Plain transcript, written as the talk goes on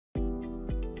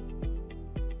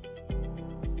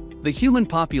The human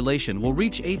population will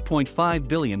reach 8.5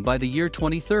 billion by the year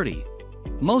 2030.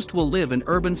 Most will live in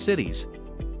urban cities.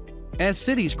 As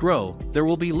cities grow, there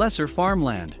will be lesser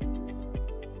farmland.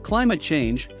 Climate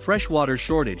change, freshwater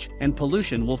shortage, and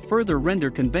pollution will further render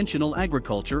conventional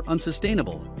agriculture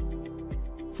unsustainable.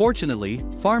 Fortunately,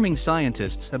 farming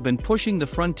scientists have been pushing the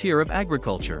frontier of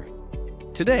agriculture.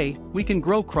 Today, we can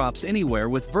grow crops anywhere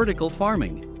with vertical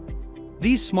farming.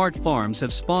 These smart farms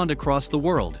have spawned across the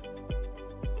world.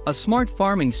 A smart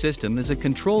farming system is a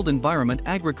controlled environment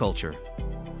agriculture.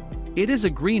 It is a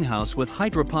greenhouse with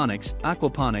hydroponics,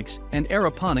 aquaponics, and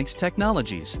aeroponics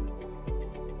technologies.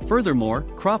 Furthermore,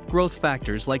 crop growth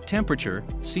factors like temperature,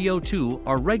 CO2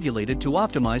 are regulated to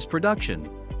optimize production.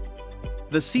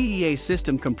 The CEA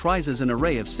system comprises an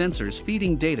array of sensors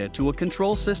feeding data to a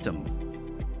control system.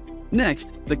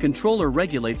 Next, the controller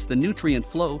regulates the nutrient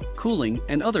flow, cooling,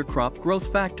 and other crop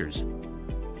growth factors.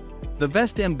 The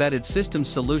VEST Embedded System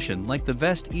solution, like the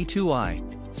VEST E2I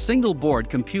single-board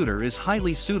computer, is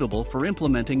highly suitable for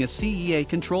implementing a CEA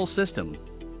control system.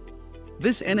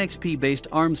 This NXP-based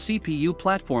ARM CPU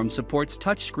platform supports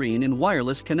touchscreen and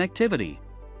wireless connectivity.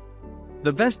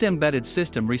 The VEST Embedded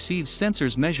System receives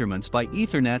sensors measurements by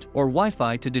Ethernet or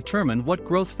Wi-Fi to determine what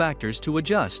growth factors to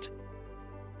adjust.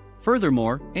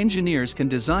 Furthermore, engineers can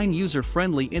design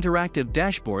user-friendly interactive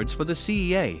dashboards for the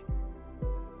CEA.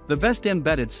 The VEST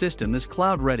Embedded System is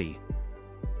cloud-ready.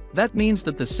 That means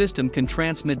that the system can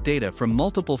transmit data from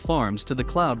multiple farms to the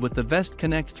cloud with the VEST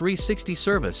Connect 360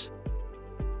 service.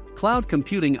 Cloud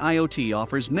computing IoT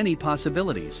offers many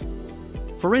possibilities.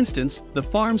 For instance, the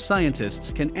farm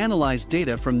scientists can analyze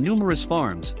data from numerous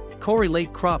farms,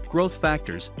 correlate crop growth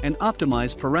factors, and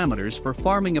optimize parameters for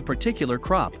farming a particular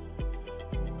crop.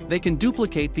 They can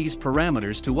duplicate these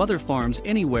parameters to other farms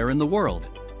anywhere in the world.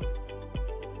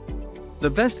 The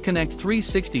VEST Connect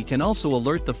 360 can also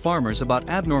alert the farmers about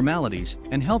abnormalities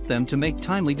and help them to make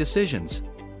timely decisions.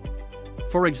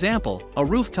 For example, a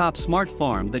rooftop smart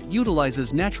farm that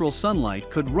utilizes natural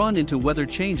sunlight could run into weather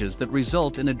changes that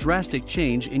result in a drastic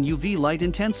change in UV light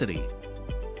intensity.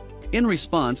 In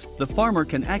response, the farmer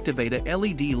can activate a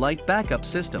LED light backup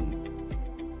system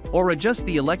or adjust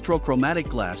the electrochromatic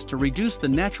glass to reduce the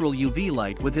natural UV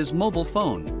light with his mobile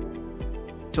phone.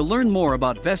 To learn more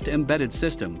about VEST Embedded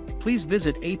System, please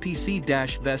visit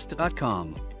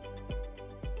apc-vest.com.